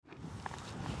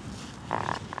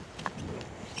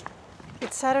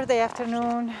It's Saturday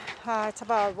afternoon. It's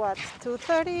about,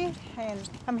 2:30? And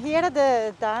I'm here at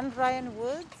the Dan Ryan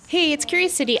Woods. Hey, it's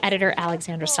Curious City editor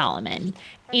Alexandra Solomon.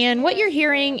 And what you're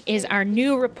hearing is our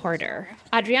new reporter,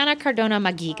 Adriana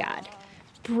Cardona-Maguigad,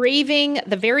 braving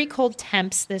the very cold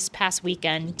temps this past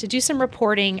weekend to do some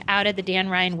reporting out at the Dan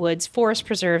Ryan Woods Forest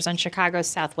Preserves on Chicago's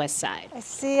southwest side. I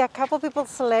see a couple people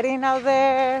sledding out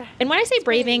there. And when I say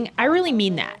braving, I really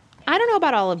mean that. I don't know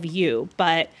about all of you,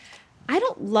 but I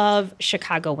don't love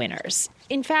Chicago winters.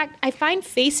 In fact, I find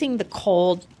facing the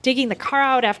cold, digging the car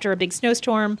out after a big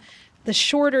snowstorm, the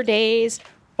shorter days,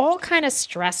 all kind of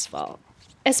stressful.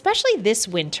 Especially this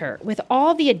winter, with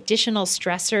all the additional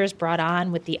stressors brought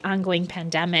on with the ongoing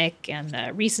pandemic and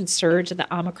the recent surge of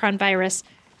the Omicron virus.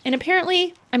 And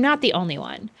apparently, I'm not the only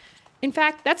one. In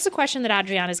fact, that's the question that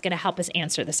Adriana is going to help us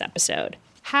answer this episode.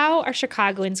 How are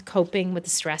Chicagoans coping with the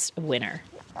stress of winter?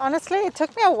 Honestly, it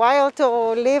took me a while to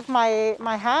leave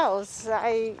my house.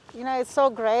 It's so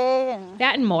gray and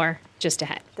that and more just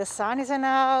ahead. The sun isn't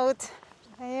out.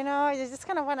 And, you just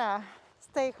kind of want to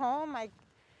stay home. I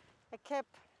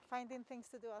kept finding things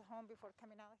to do at home before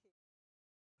coming out here.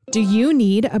 Do you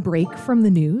need a break from the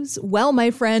news? Well,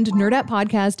 my friend, Nerdette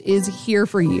Podcast is here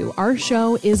for you. Our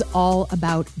show is all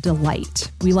about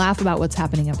delight. We laugh about what's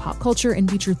happening in pop culture and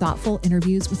feature thoughtful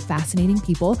interviews with fascinating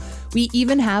people. We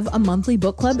even have a monthly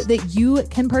book club that you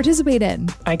can participate in.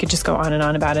 I could just go on and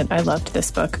on about it. I loved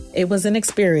this book. It was an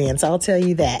experience, I'll tell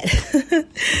you that.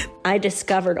 I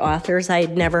discovered authors I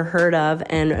had never heard of,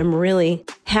 and I'm really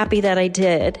happy that I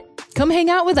did. Come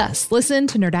hang out with us. Listen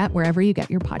to Nerdette wherever you get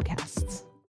your podcasts.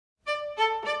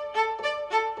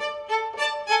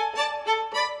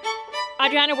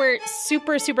 Adriana, we're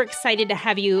super, super excited to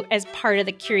have you as part of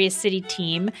the Curious City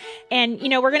team. And,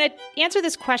 we're going to answer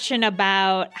this question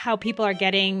about how people are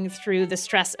getting through the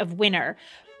stress of winter.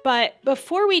 But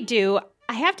before we do,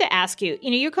 I have to ask you,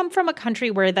 you come from a country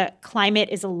where the climate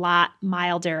is a lot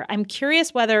milder. I'm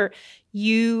curious whether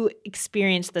you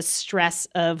experienced the stress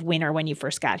of winter when you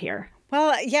first got here.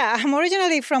 Well, yeah, I'm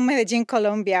originally from Medellin,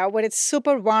 Colombia, where it's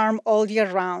super warm all year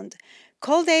round.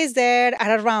 Cold days there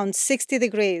are around 60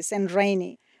 degrees and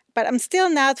rainy, but I'm still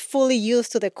not fully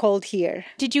used to the cold here.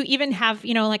 Did you even have,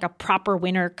 like a proper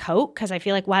winter coat? Because I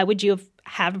feel like why would you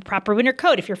have a proper winter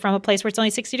coat if you're from a place where it's only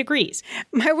 60 degrees?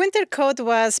 My winter coat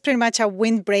was pretty much a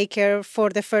windbreaker for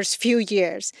the first few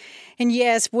years. And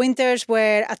yes, winters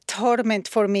were a torment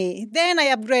for me. Then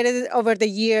I upgraded over the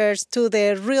years to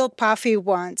the real puffy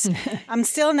ones. I'm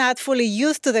still not fully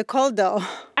used to the cold though.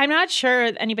 I'm not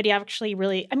sure anybody actually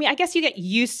really, I guess you get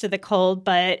used to the cold,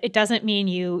 but it doesn't mean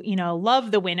you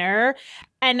love the winter.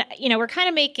 And, we're kind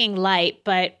of making light,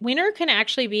 but winter can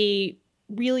actually be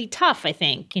really tough, I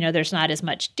think. There's not as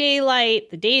much daylight.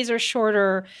 The days are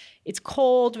shorter. It's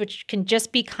cold, which can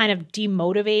just be kind of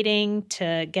demotivating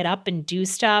to get up and do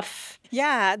stuff.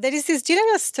 Yeah, there is this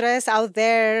general stress out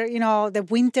there, the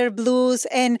winter blues,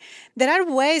 and there are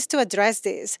ways to address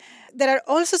this. There are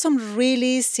also some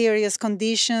really serious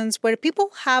conditions where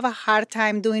people have a hard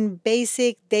time doing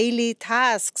basic daily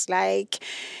tasks like,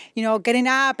 getting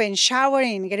up and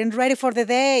showering, getting ready for the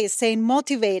day, staying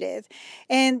motivated.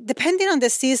 And depending on the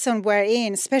season we're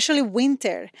in, especially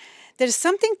winter, there's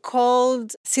something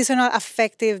called seasonal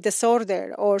affective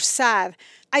disorder, or SAD.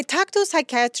 I talked to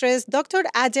psychiatrist Dr.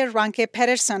 Ajer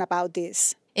Ranke-Pedersen about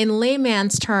this. In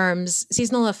layman's terms,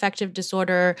 seasonal affective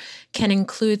disorder can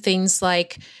include things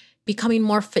like becoming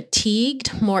more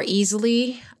fatigued more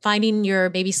easily, finding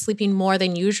you're maybe sleeping more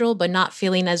than usual, but not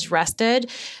feeling as rested.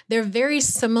 They're very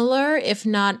similar, if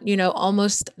not,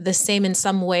 almost the same in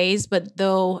some ways, but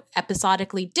though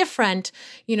episodically different,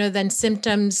 than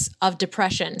symptoms of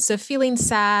depression. So feeling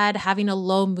sad, having a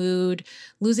low mood,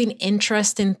 losing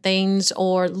interest in things,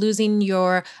 or losing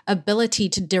your ability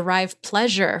to derive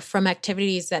pleasure from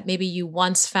activities that maybe you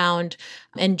once found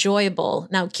enjoyable.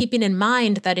 Now, keeping in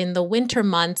mind that in the winter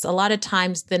months, a lot of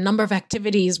times the number of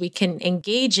activities we can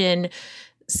engage in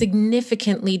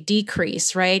significantly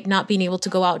decrease, right? Not being able to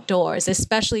go outdoors,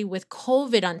 especially with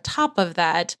COVID on top of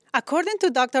that. According to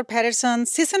Dr. Pedersen,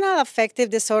 seasonal affective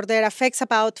disorder affects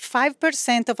about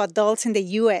 5% of adults in the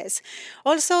U.S.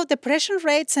 Also, depression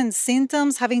rates and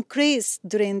symptoms have increased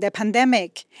during the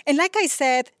pandemic. And like I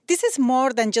said, this is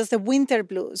more than just the winter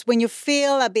blues. When you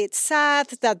feel a bit sad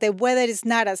that the weather is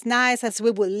not as nice as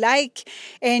we would like,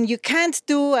 and you can't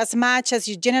do as much as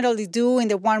you generally do in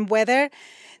the warm weather,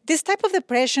 this type of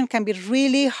depression can be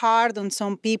really hard on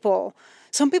some people.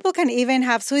 Some people can even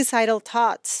have suicidal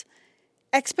thoughts.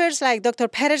 Experts like Dr.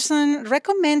 Pedersen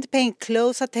recommend paying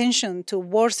close attention to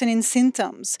worsening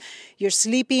symptoms, your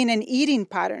sleeping and eating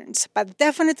patterns, but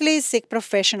definitely seek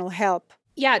professional help.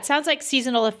 Yeah, it sounds like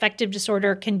seasonal affective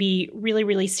disorder can be really,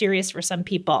 really serious for some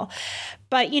people.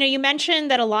 But, you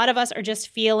mentioned that a lot of us are just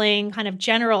feeling kind of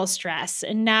general stress.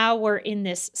 And now we're in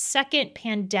this second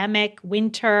pandemic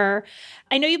winter.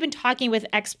 I know you've been talking with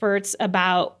experts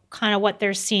about kind of what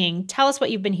they're seeing. Tell us what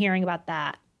you've been hearing about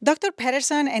that. Dr.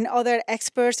 Pedersen and other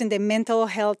experts in the mental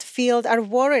health field are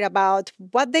worried about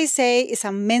what they say is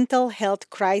a mental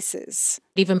health crisis.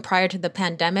 Even prior to the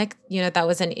pandemic, that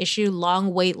was an issue,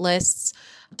 long wait lists,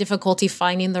 difficulty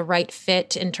finding the right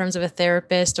fit in terms of a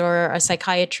therapist or a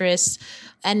psychiatrist,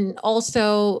 and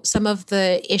also some of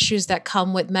the issues that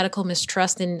come with medical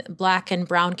mistrust in Black and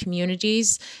Brown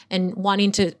communities and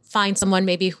wanting to find someone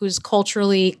maybe who's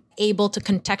culturally able to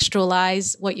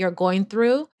contextualize what you're going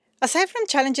through. Aside from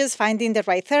challenges finding the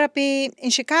right therapy, in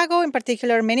Chicago in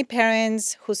particular, many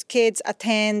parents whose kids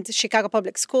attend Chicago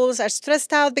public schools are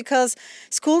stressed out because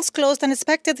schools closed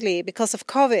unexpectedly because of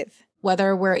COVID.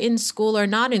 Whether we're in school or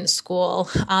not in school,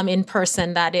 in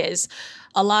person, that is.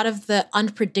 A lot of the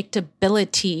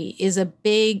unpredictability is a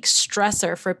big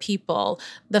stressor for people.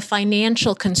 The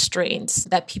financial constraints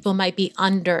that people might be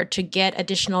under to get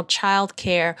additional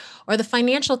childcare, or the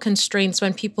financial constraints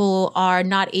when people are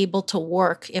not able to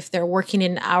work if they're working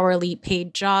in hourly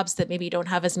paid jobs that maybe don't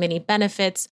have as many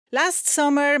benefits. Last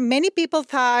summer, many people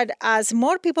thought as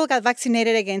more people got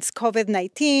vaccinated against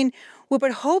COVID-19, we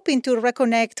were hoping to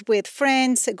reconnect with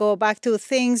friends, go back to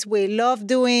things we love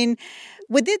doing.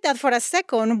 We did that for a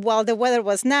second while the weather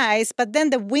was nice, but then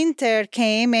the winter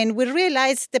came and we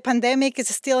realized the pandemic is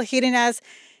still hitting us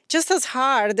just as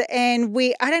hard and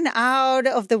we aren't out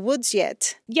of the woods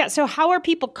yet. Yeah, so how are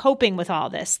people coping with all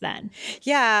this then?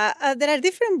 Yeah, there are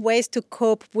different ways to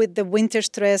cope with the winter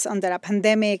stress under a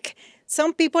pandemic.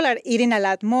 Some people are eating a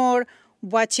lot more,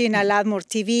 watching a lot more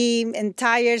TV,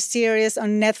 entire series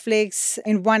on Netflix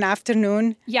in one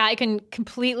afternoon. Yeah, I can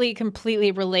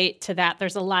completely relate to that.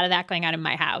 There's a lot of that going on in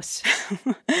my house.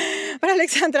 But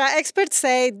Alexandra, experts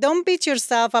say don't beat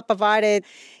yourself up about it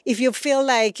if you feel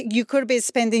like you could be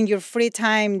spending your free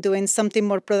time doing something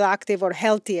more productive or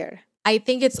healthier. I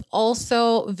think it's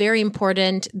also very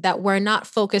important that we're not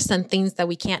focused on things that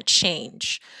we can't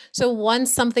change. So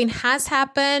once something has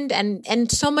happened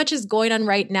and so much is going on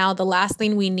right now, the last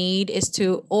thing we need is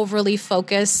to overly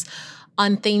focus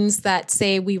on things that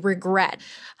say we regret.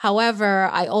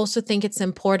 However, I also think it's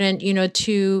important,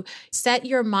 to set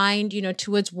your mind,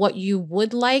 towards what you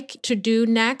would like to do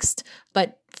next,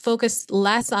 but focus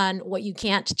less on what you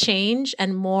can't change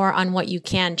and more on what you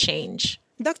can change.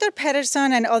 Dr.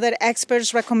 Pedersen and other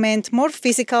experts recommend more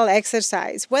physical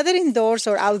exercise, whether indoors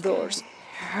or outdoors.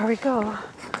 Here we go.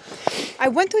 I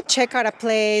went to check out a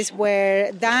place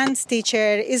where dance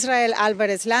teacher Israel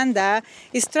Alvarez Landa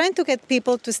is trying to get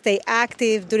people to stay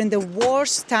active during the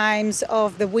worst times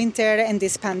of the winter and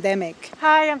this pandemic.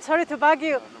 Hi, I'm sorry to bug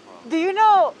you. Do you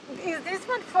know, is this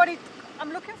one 40?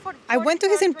 I'm looking for. I went to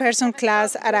his in-person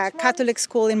class at a Catholic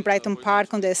school in Brighton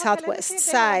Park on the southwest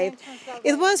side.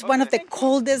 It was one of the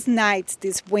coldest nights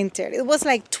this winter. It was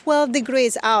like 12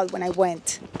 degrees out when I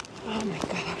went. Oh my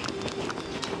God.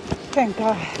 Thank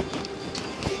God.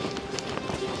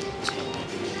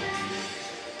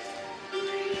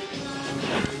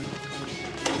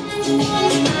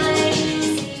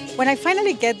 When I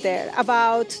finally get there,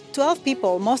 about 12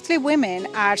 people, mostly women,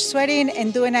 are sweating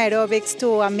and doing aerobics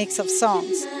to a mix of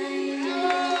songs.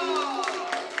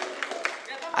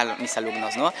 A mis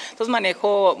alumnos, ¿no? Entonces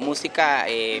manejo música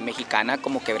mexicana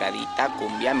como quebradita,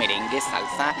 cumbia, merengue,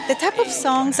 salsa. The type of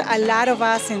songs a lot of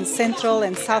us in Central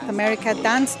and South America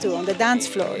dance to on the dance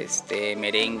floor.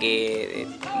 Merengue,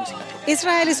 música.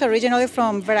 Israel is originally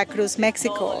from Veracruz,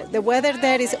 Mexico. The weather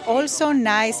there is also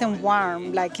nice and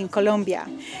warm, like in Colombia.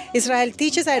 Israel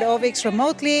teaches aerobics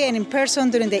remotely and in person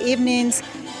during the evenings.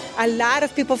 A lot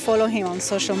of people follow him on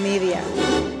social media.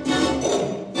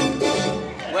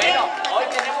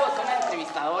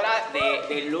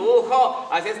 De lujo,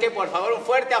 así es que por favor un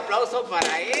fuerte aplauso para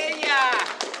ella.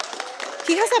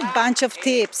 He has a bunch of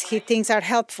tips he thinks are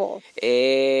helpful.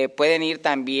 Pueden ir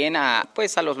también a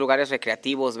los lugares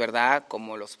recreativos, ¿verdad?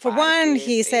 Como los For one,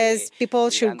 he says people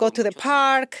should go to the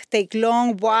park, take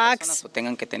long walks,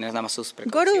 tengan que tener nada más sus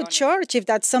go to church if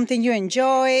that's something you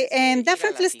enjoy, and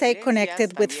definitely stay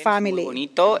connected with family.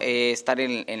 Bonito estar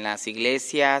en las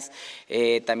iglesias.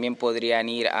 También podrían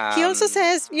ir a. He also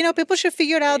says, people should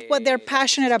figure out what they're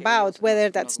passionate about, whether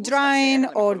that's drawing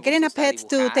or getting a pet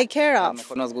to take care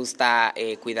of. Nos gusta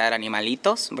cuidar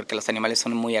animalitos, porque los animales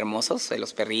son muy hermosos,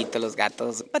 los perritos, los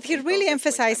gatos. But he really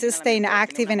emphasizes staying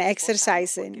active and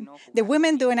exercising. The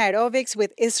women doing aerobics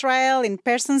with Israel in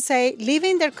person say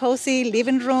leaving their cozy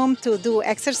living room to do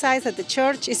exercise at the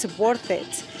church is worth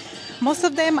it. Most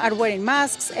of them are wearing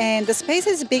masks, and the space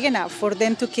is big enough for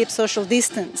them to keep social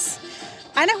distance.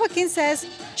 Ana Joaquin says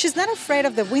she's not afraid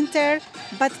of the winter,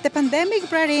 but the pandemic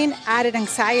brought in added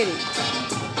anxiety.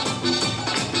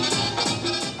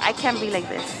 I can't be like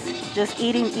this, just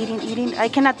eating. I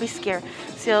cannot be scared.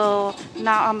 So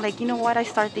now I'm like, you know what? I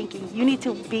start thinking, you need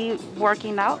to be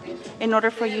working out in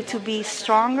order for you to be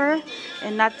stronger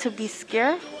and not to be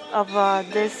scared of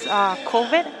this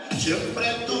COVID.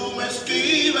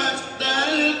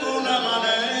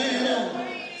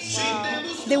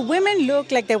 The women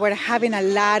looked like they were having a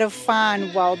lot of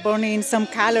fun while burning some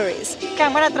calories. Okay,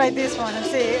 I'm gonna try this one and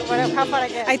see how far I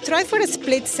get. I tried for a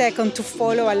split second to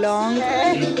follow along.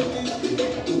 Okay.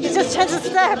 You just change the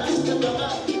step.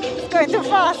 It's going too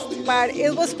fast. But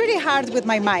it was pretty hard with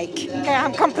my mic. Okay,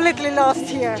 I'm completely lost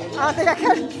here. I don't think I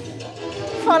can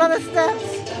follow the steps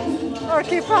or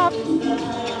keep up.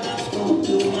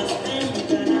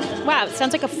 Wow, it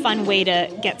sounds like a fun way to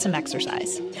get some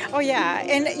exercise. Oh, yeah.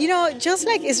 And, just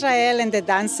like Israel and the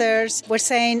dancers were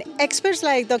saying, experts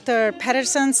like Dr.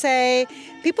 Patterson say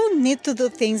people need to do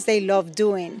things they love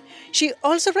doing. She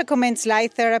also recommends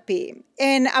light therapy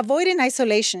and avoiding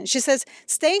isolation. She says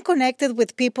staying connected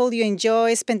with people you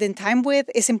enjoy spending time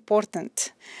with is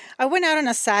important. I went out on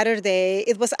a Saturday.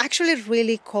 It was actually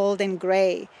really cold and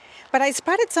gray. But I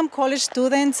spotted some college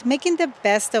students making the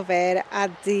best of it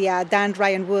at the Dan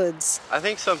Ryan Woods. I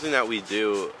think something that we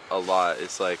do a lot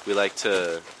is we like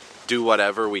to do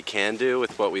whatever we can do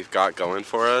with what we've got going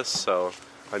for us. So,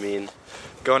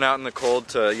 going out in the cold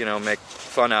to, make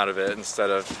fun out of it instead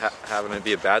of having it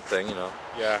be a bad thing,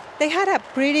 Yeah. They had a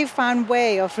pretty fun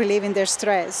way of relieving their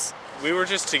stress. We were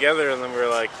just together and then we were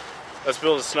like, let's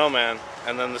build a snowman.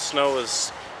 And then the snow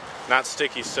was not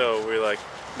sticky, so we were like,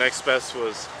 next best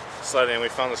was sledding, and we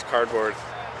found this cardboard.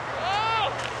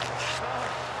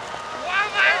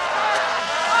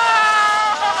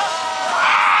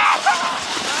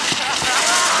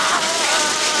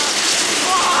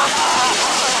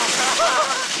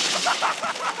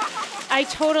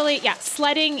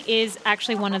 Sledding is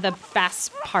actually one of the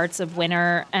best parts of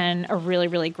winter and a really,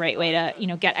 really great way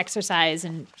to, get exercise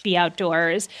and be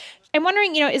outdoors. I'm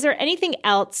wondering, is there anything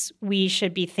else we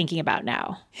should be thinking about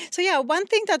now? So, one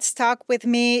thing that stuck with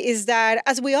me is that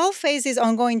as we all face these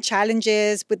ongoing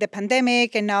challenges with the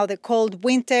pandemic and now the cold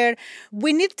winter,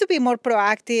 we need to be more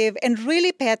proactive and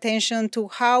really pay attention to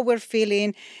how we're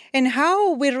feeling and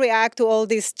how we react to all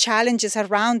these challenges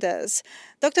around us.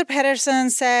 Dr. Patterson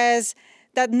says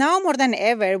that now more than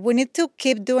ever, we need to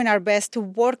keep doing our best to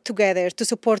work together to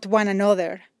support one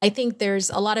another. I think there's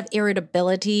a lot of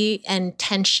irritability and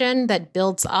tension that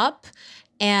builds up.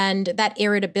 And that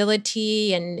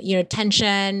irritability and,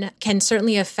 tension can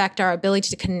certainly affect our ability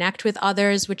to connect with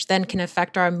others, which then can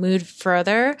affect our mood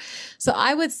further. So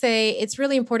I would say it's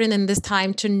really important in this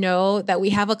time to know that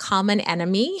we have a common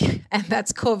enemy, and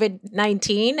that's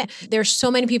COVID-19. There's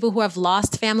so many people who have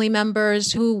lost family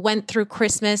members, who went through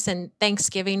Christmas and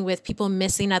Thanksgiving with people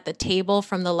missing at the table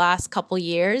from the last couple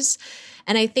years.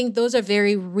 And I think those are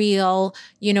very real,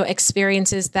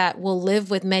 experiences that will live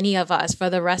with many of us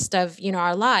for the rest of,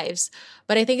 our lives.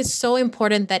 But I think it's so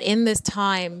important that in this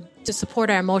time to support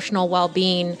our emotional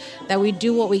well-being, that we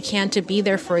do what we can to be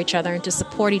there for each other and to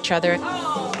support each other.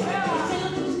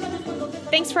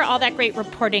 Thanks for all that great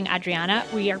reporting, Adriana.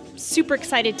 We are super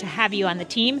excited to have you on the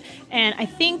team. And I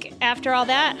think after all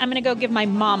that, I'm going to go give my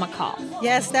mom a call.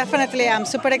 Yes, definitely. I'm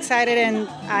super excited, and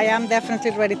I am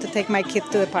definitely ready to take my kid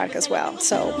to the park as well.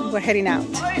 So we're heading out.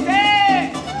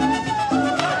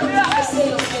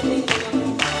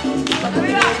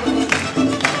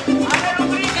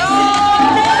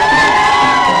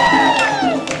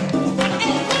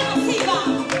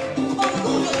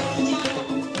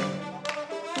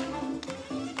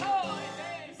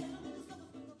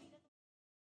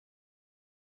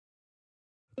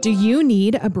 Do you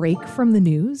need a break from the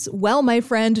news? Well, my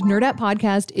friend, Nerdette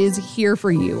Podcast is here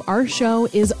for you. Our show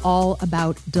is all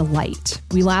about delight.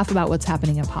 We laugh about what's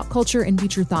happening in pop culture and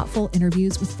feature thoughtful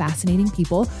interviews with fascinating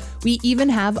people. We even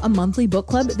have a monthly book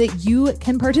club that you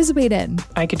can participate in.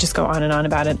 I could just go on and on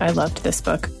about it. I loved this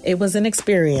book. It was an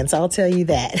experience, I'll tell you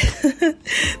that.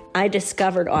 I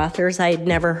discovered authors I had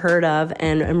never heard of,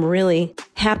 and I'm really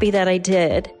happy that I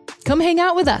did. Come hang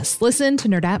out with us. Listen to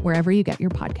Nerdette wherever you get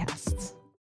your podcasts.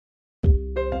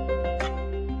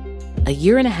 A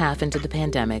year and a half into the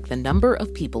pandemic, the number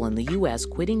of people in the U.S.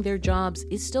 quitting their jobs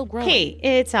is still growing. Hey,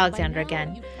 it's Alexandra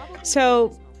again.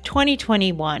 So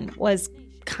 2021 was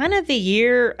kind of the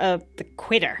year of the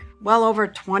quitter. Well over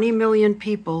 20 million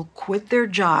people quit their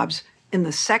jobs in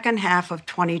the second half of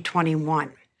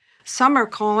 2021. Some are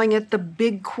calling it the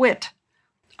big quit.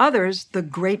 others the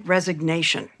Great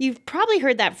Resignation. You've probably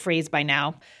heard that phrase by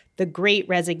now, the Great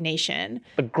Resignation.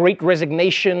 The Great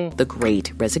Resignation. The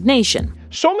Great Resignation.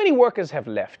 So many workers have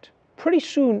left. Pretty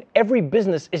soon, every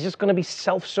business is just going to be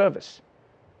self-service.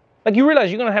 Like, you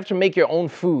realize you're going to have to make your own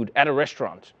food at a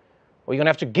restaurant, or you're going to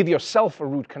have to give yourself a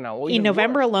root canal. In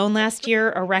November alone last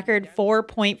year, a record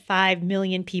 4.5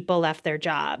 million people left their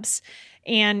jobs.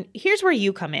 And here's where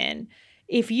you come in.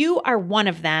 If you are one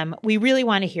of them, we really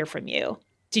want to hear from you.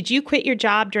 Did you quit your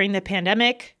job during the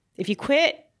pandemic? If you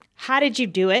quit, how did you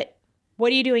do it?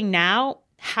 What are you doing now?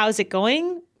 How's it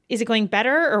going? Is it going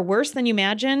better or worse than you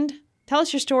imagined? Tell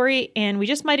us your story, and we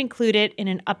just might include it in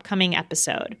an upcoming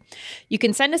episode. You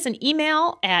can send us an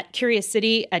email at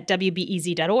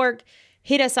curiouscity@wbez.org,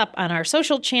 hit us up on our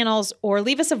social channels, or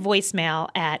leave us a voicemail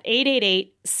at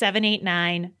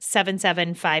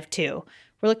 888-789-7752.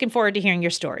 We're looking forward to hearing your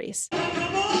stories.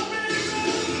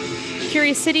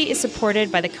 Curious City is supported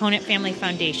by the Conant Family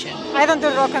Foundation. I don't do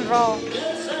rock and roll.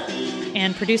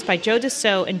 And produced by Joe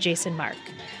Dussault and Jason Mark.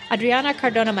 Adriana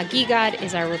Cardona-Maguigad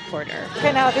is our reporter.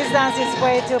 Okay, now this dance is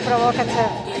way too provocative.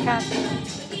 I can't.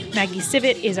 Maggie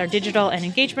Sivit is our digital and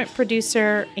engagement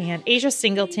producer, and Asia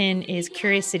Singleton is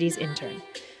Curious City's intern.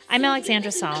 I'm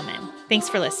Alexandra Solomon. Thanks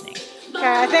for listening.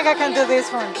 Okay, I think I can do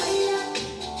this one.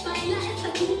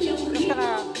 Just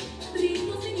gonna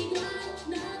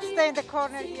stay in the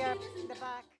corner here, in the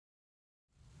back.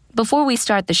 Before we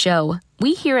start the show,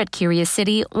 we here at Curious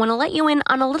City want to let you in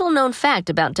on a little-known fact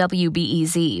about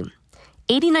WBEZ.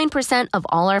 89% of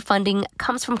all our funding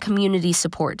comes from community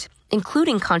support,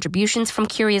 including contributions from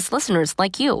curious listeners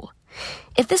like you.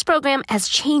 If this program has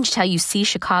changed how you see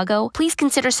Chicago, please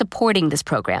consider supporting this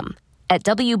program at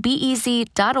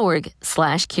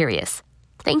wbez.org/curious.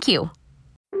 Thank you.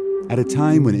 At a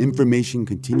time when information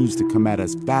continues to come at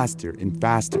us faster and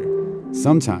faster,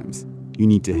 sometimes you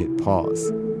need to hit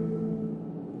pause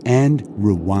and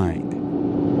rewind.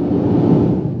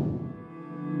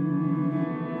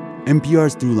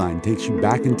 NPR's Throughline takes you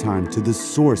back in time to the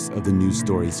source of the news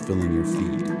stories filling your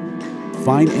feed.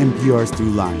 Find NPR's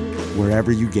Throughline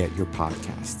wherever you get your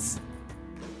podcasts.